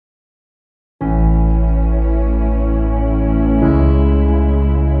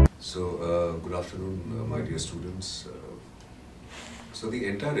dear students. So the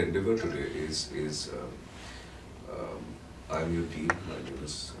entire endeavor today is I'm your dean. My name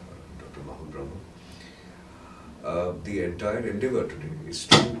is Dr. Mahul Brahma. The entire endeavor today is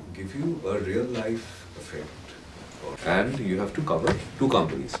to give you a real life effect, and you have to cover two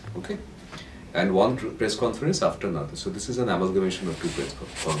companies, okay, and one press conference after another. So this is an amalgamation of two press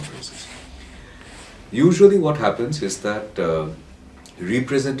conferences. Usually what happens is that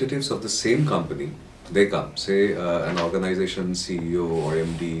representatives of the same company, they come, say an organization CEO or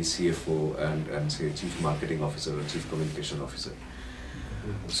MD, CFO, and say Chief Marketing Officer or Chief Communication Officer.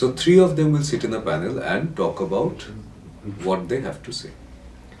 So three of them will sit in a panel and talk about what they have to say.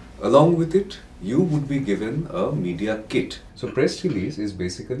 Along with it, you would be given a media kit. So press release is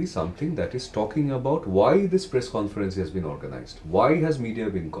basically something that is talking about why this press conference has been organized. Why has media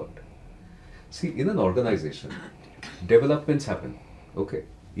been called? See, in an organization, developments happen, okay?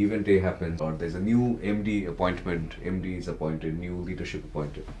 Event A happens, or there's a new MD appointment, MD is appointed, new leadership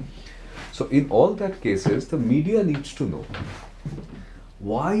appointed. So in all that cases, the media needs to know.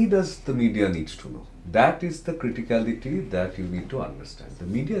 Why does the media needs to know? That is the criticality that you need to understand. The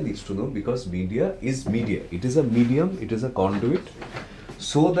media needs to know because media is media. It is a medium, it is a conduit,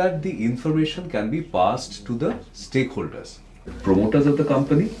 so that the information can be passed to the stakeholders. Promoters of the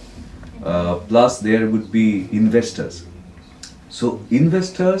company, plus there would be investors. So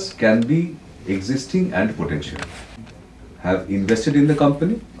investors can be existing and potential. Have invested in the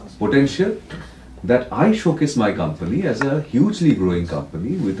company, potential, that I showcase my company as a hugely growing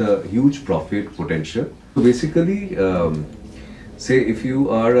company with a huge profit potential. So basically, say if you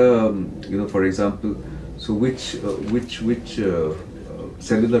are, for example, so which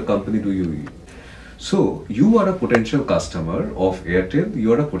cellular company do you use? So you are a potential customer of Airtel,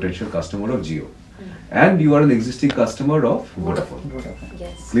 you are a potential customer of Jio, and you are an existing customer of Vodafone.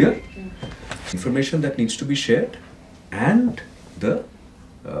 Yes. Clear? Information that needs to be shared and the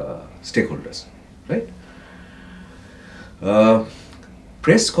stakeholders, right?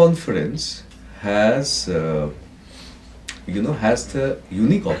 Press conference has, has the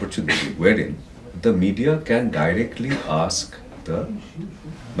unique opportunity wherein the media can directly ask the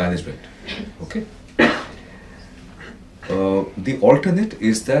management, okay? The alternate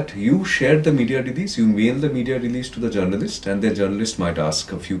is that you share the media release, you mail the media release to the journalist, and the journalist might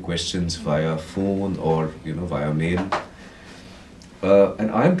ask a few questions via phone or via mail. And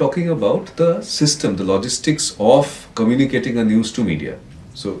I am talking about the system, the logistics of communicating a news to media.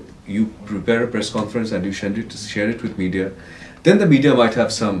 So you prepare a press conference and you share it with media. Then the media might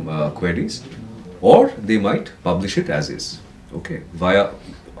have some queries, or they might publish it as is, okay, via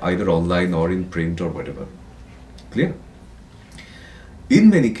either online or in print or whatever. Clear? In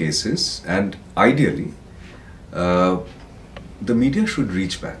many cases, and ideally, the media should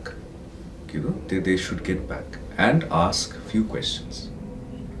reach back. They should get back and ask few questions.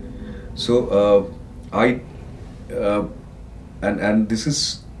 So and this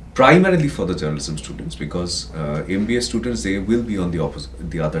is primarily for the journalism students, because MBA students, they will be on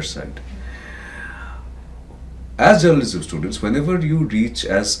the other side. As journalism students, whenever you reach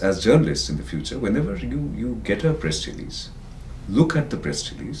as journalists in the future, whenever you get a press release, look at the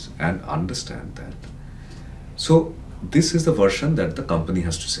press release and understand that. So this is the version that the company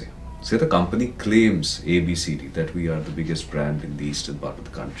has to say. Say the company claims ABCD, that we are the biggest brand in the eastern part of the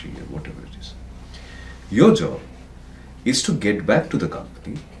country and whatever it is. Your job is to get back to the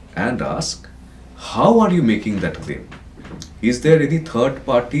company and ask, how are you making that claim? Is there any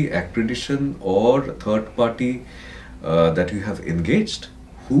third-party accreditation or third-party that you have engaged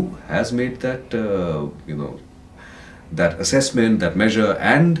who has made that, that assessment, that measure,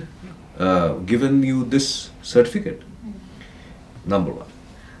 and given you this certificate? Number one.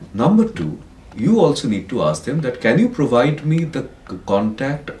 Number two, you also need to ask them that, can you provide me the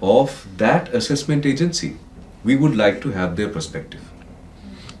contact of that assessment agency? We would like to have their perspective,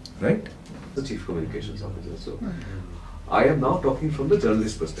 right? The Chief Communications Officer. So I am now talking from the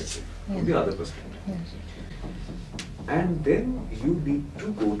journalist perspective, from the other perspective. And then you need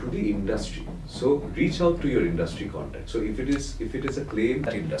to go to the industry. So reach out to your industry contact. So if it is a claim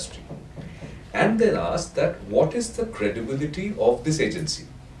that industry, and then ask that, what is the credibility of this agency?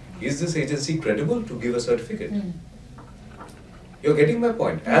 Is this agency credible to give a certificate? You're getting my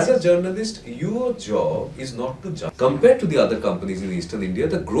point. As a journalist, your job is not to judge. Compared to the other companies in Eastern India,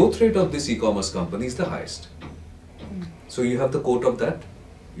 the growth rate of this e-commerce company is the highest. So you have the quote of that,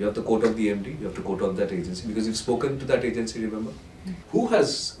 you have the quote of the MD, you have the quote of that agency, because you've spoken to that agency, remember? Who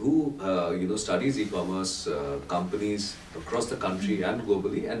studies e-commerce companies across the country and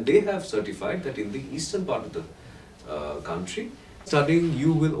globally, and they have certified that in the eastern part of the country, Studying,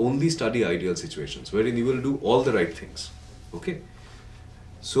 you will only study ideal situations wherein you will do all the right things. Okay?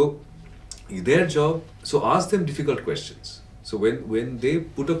 So, their job, so ask them difficult questions. So, when they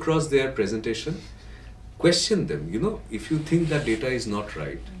put across their presentation, question them. If you think that data is not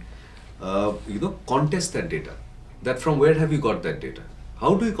right, contest that data. That from where have you got that data?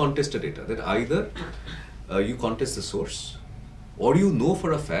 How do you contest the data? That either you contest the source, or you know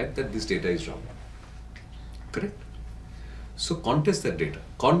for a fact that this data is wrong. Correct? So contest that data.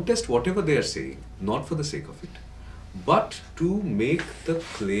 Contest whatever they are saying, not for the sake of it, but to make the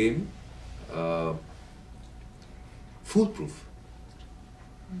claim foolproof.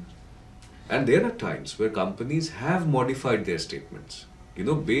 And there are times where companies have modified their statements,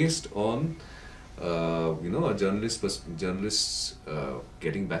 based on a journalists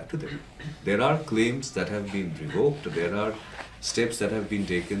getting back to them. There are claims that have been revoked. There are steps that have been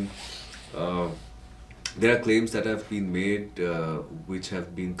taken. There are claims that have been made which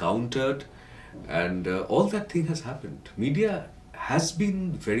have been countered, and all that thing has happened. Media has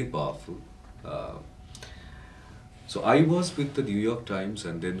been very powerful. So I was with the New York Times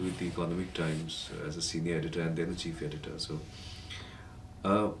and then with the Economic Times as a senior editor and then a chief editor. So,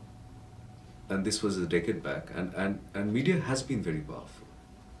 and this was a decade back, and media has been very powerful.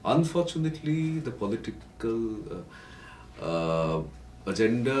 Unfortunately, the political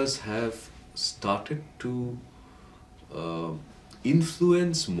agendas have started to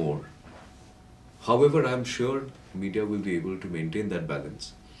influence more. However, I am sure media will be able to maintain that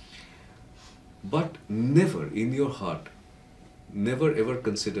balance. But never in your heart, never ever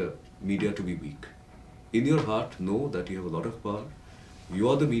consider media to be weak. In your heart, know that you have a lot of power. You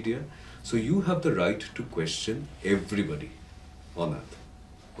are the media, so you have the right to question everybody on earth.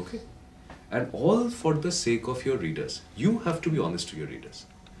 Okay? And all for the sake of your readers. You have to be honest to your readers.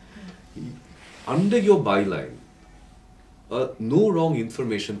 Under your byline, no wrong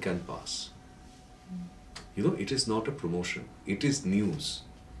information can pass. It is not a promotion. It is news.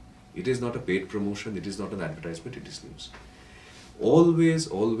 It is not a paid promotion. It is not an advertisement. It is news. Always,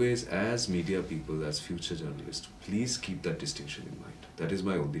 always, as media people, as future journalists, please keep that distinction in mind. That is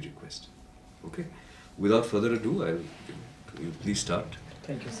my only request. Okay? Without further ado, you please start.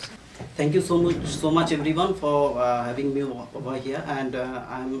 Thank you. Thank you so much everyone for having me over here, and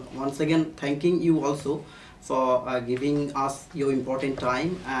I'm once again thanking you also for giving us your important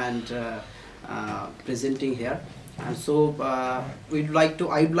time and presenting here. And so I would like to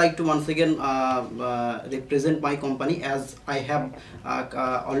once again represent my company, as I have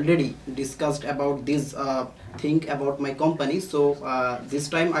already discussed about this thing about my company. So this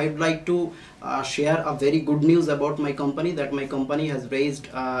time I would like to share a very good news about my company, that my company has raised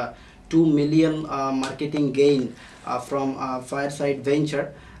 2 million marketing gain from Fireside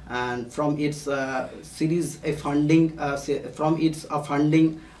Venture, and from its series a funding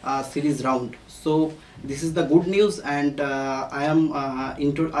series round. So this is the good news, and I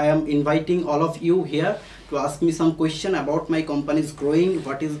am inviting all of you here to ask me some question about my company's growing,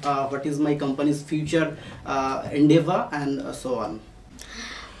 what is my company's future endeavor, and so on.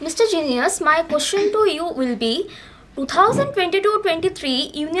 Mr. Genius, my question to you will be,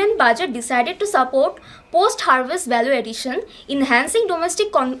 2022-23 Union Budget decided to support post-harvest value addition, enhancing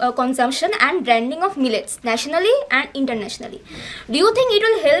domestic consumption and branding of millets nationally and internationally. Do you think it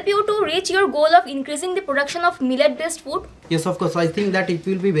will help you to reach your goal of increasing the production of millet-based food? Yes, of course. I think that it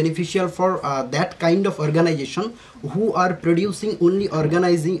will be beneficial for that kind of organization who are producing only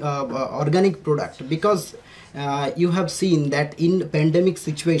organic product, because you have seen that in pandemic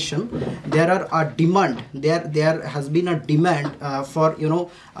situation there are a demand, there has been a demand for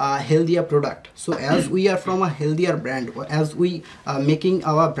healthier product. So as we are from a healthier brand, as we making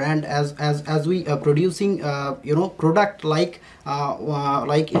our brand, as we producing product like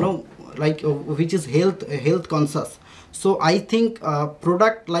which is health conscious. So I think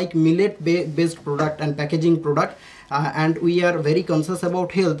product like millet based product and packaging product, and we are very conscious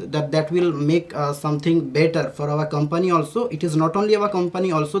about health, that will make something better for our company also. It is not only our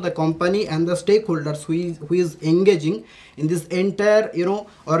company, also the company and the stakeholders who is engaging in this entire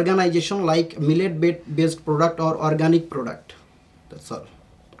organization like millet based product or organic product. That's all.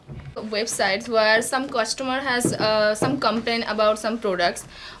 Websites where some customer has some complaint about some products,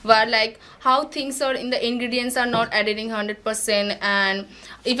 where like how things are in the ingredients are not adhering 100%, and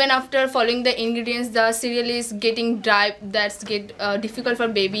even after following the ingredients the cereal is getting dry, that's difficult for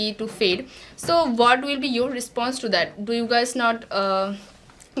baby to feed. So what will be your response to that? Do you guys not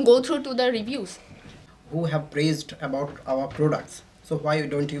go through to the reviews who have praised about our products? So why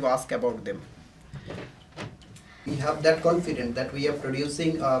don't you ask about them? We have that confidence that we are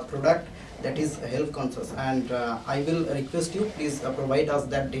producing a product that is health conscious, and I will request you, please provide us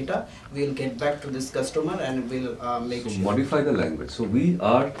that data. We'll get back to this customer and we'll make So sure. modify the language. So we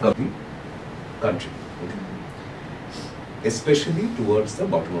are covering country, okay? Especially towards the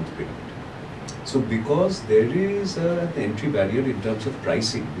bottom of the pyramid. So because there is an entry barrier in terms of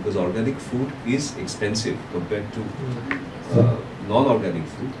pricing, because organic food is expensive compared to non-organic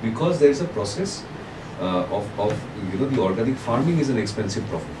food, because there is a process of the organic farming is an expensive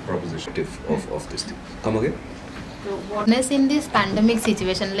proposition of this thing. Come again? So whatness in this pandemic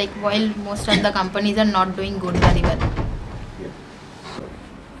situation, like while most of the companies are not doing good very well.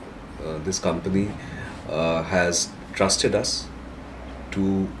 This company has trusted us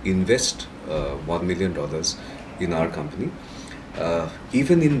to invest $1 million in our company.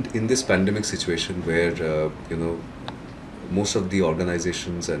 Even in this pandemic situation where most of the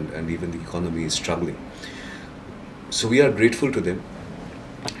organizations and even the economy is struggling. So we are grateful to them.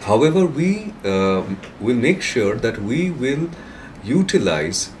 However, we will make sure that we will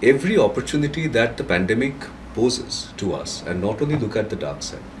utilize every opportunity that the pandemic poses to us and not only look at the dark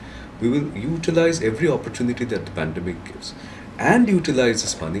side. We will utilize every opportunity that the pandemic gives and utilize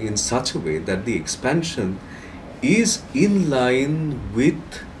this money in such a way that the expansion is in line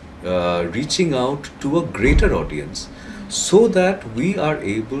with reaching out to a greater audience so that we are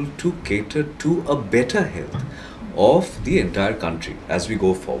able to cater to a better health of the entire country as we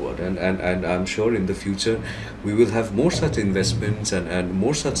go forward. And I'm sure in the future we will have more such investments and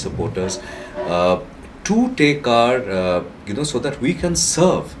more such supporters to take our, so that we can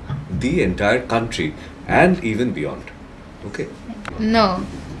serve the entire country and even beyond. Okay? No,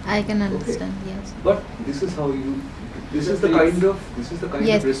 I can understand. Yes. But this is how you, this is the kind of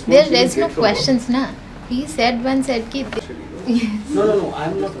Yes. response There's you no get from questions, na. He said one said ki. No,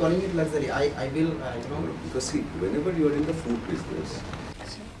 I'm not calling it luxury. I will, because see, whenever you are in the food business,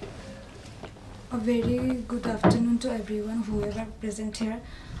 A very good afternoon to everyone, whoever present here.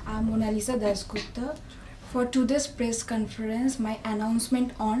 I'm Mona Lisa Dasgupta. For today's press conference, my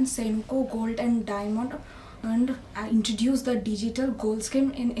announcement on Senco Gold and Diamond, and I introduced the digital gold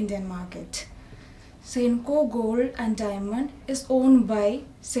scheme in Indian market. Senco Gold and Diamond is owned by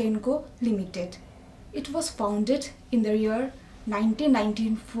Senco Limited. It was founded in the year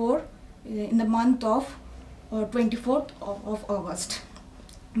 1994 in the month of 24th of August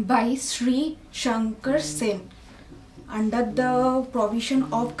by Sri Shankar Sen under the provision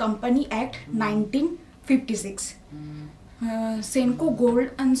of Company Act 1956. Senco Gold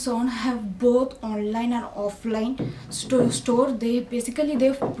and Son have both online and offline store. They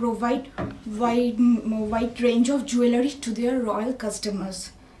provide wide range of jewelry to their royal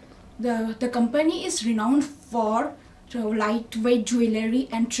customers. The company is renowned for lightweight jewelry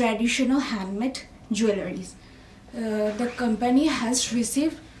and traditional handmade jewelries. The company has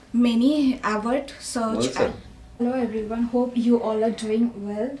received many awards such as... Hello everyone, hope you all are doing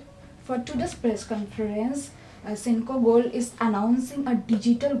well. For today's press conference, Senco Gold is announcing a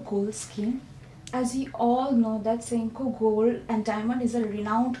digital gold scheme. As we all know that Senco Gold and Diamond is a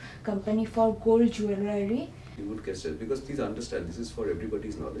renowned company for gold jewelry. you would guess it, because please understand, this is for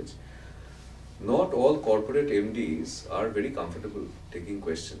everybody's knowledge. Not all corporate MDs are very comfortable taking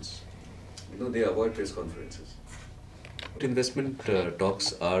questions. They avoid press conferences. Investment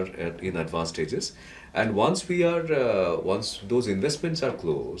talks are in advanced stages, and once those investments are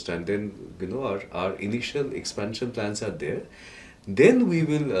closed, and then our initial expansion plans are there, then we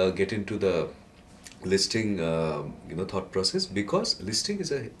will get into the listing thought process, because listing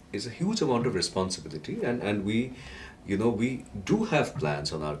is a huge amount of responsibility, and we do have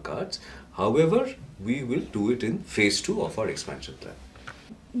plans on our cards. However, we will do it in phase 2 of our expansion plan.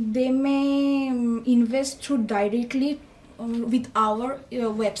 They may invest through directly with our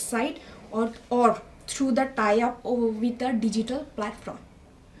website or through the tie-up with a digital platform.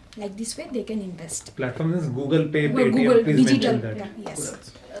 Like this way they can invest. Platform is Google Pay, Paytm, Google please digital, mention that.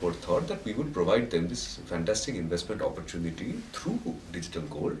 yes. Or thought that we would provide them this fantastic investment opportunity through digital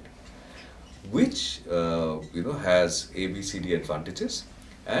gold, which has ABCD advantages,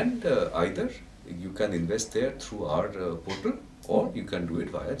 and either you can invest there through our portal, or you can do it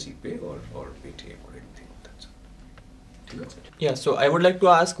via GPay or Paytm or anything of that sort. Yeah, so I would like to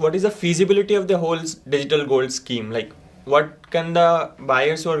ask, what is the feasibility of the whole digital gold scheme? Like, what can the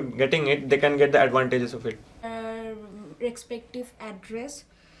buyers who are getting it, they can get the advantages of it? Respective address,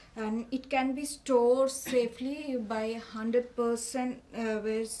 and it can be stored safely by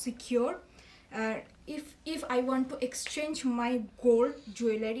 100% secure. If I want to exchange my gold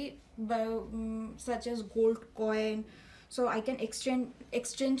jewelry such as gold coin, so I can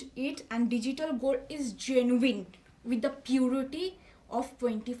exchange it, and digital gold is genuine with the purity of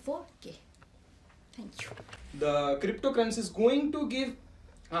 24K. Thank you. The cryptocurrency is going to give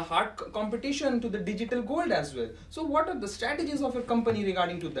a hard competition to the digital gold as well. So what are the strategies of your company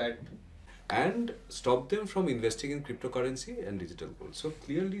regarding to that? And stop them from investing in cryptocurrency and digital gold. So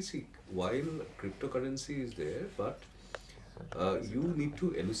clearly see, while cryptocurrency is there, but you need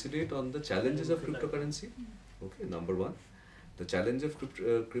to elucidate on the challenges of cryptocurrency. Okay, number one, the challenge of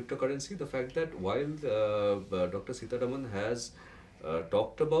cryptocurrency, the fact that while Dr. Sitaraman has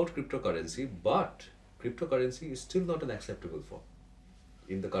talked about cryptocurrency, but cryptocurrency is still not an acceptable form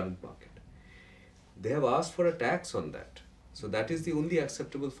in the current market. They have asked for a tax on that. So that is the only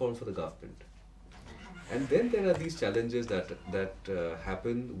acceptable form for the government. And then there are these challenges that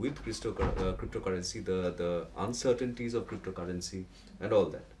happen with cryptocurrency, the uncertainties of cryptocurrency and all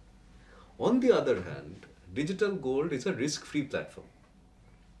that. On the other hand, digital gold is a risk-free platform.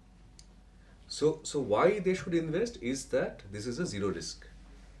 So why they should invest is that this is a zero risk.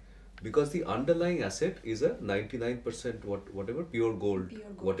 Because the underlying asset is a 99% whatever pure gold,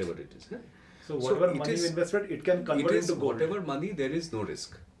 whatever it is. So whatever money you invested, it can convert into gold. Whatever money, there is no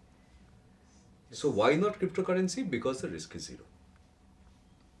risk. Yes. So why not cryptocurrency? Because the risk is zero.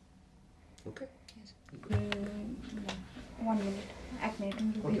 Okay? Yes. 1 minute.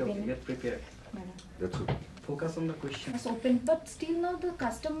 Okay, get prepared. That's okay. Focus on the question. It's open, but still now the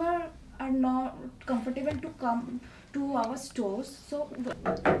customer are not comfortable to come to our stores. So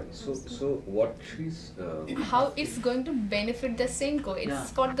what she's... How it's going to benefit the Senko?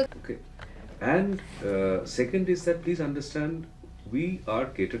 It's for the... Okay. And second is that please understand, we are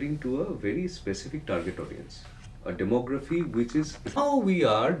catering to a very specific target audience, a demography which is, now we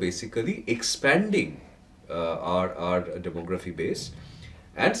are basically expanding our demography base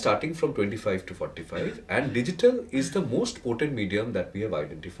and starting from 25 to 45, and digital is the most potent medium that we have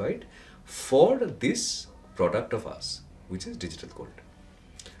identified for this product of ours, which is digital gold.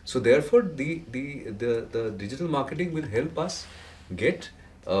 So therefore the digital marketing will help us get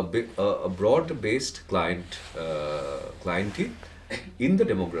a broad-based clientele in the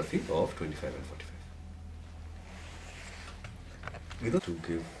demography of 25 and 45. To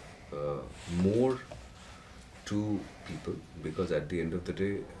give more to people, because at the end of the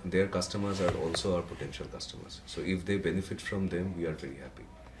day, their customers are also our potential customers. So if they benefit from them, we are very happy.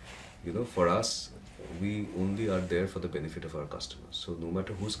 For us, we only are there for the benefit of our customers. So no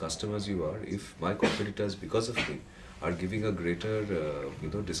matter whose customers you are, if my competitors, because of me, are giving a greater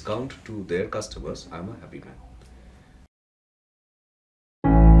discount to their customers, I'm a happy man.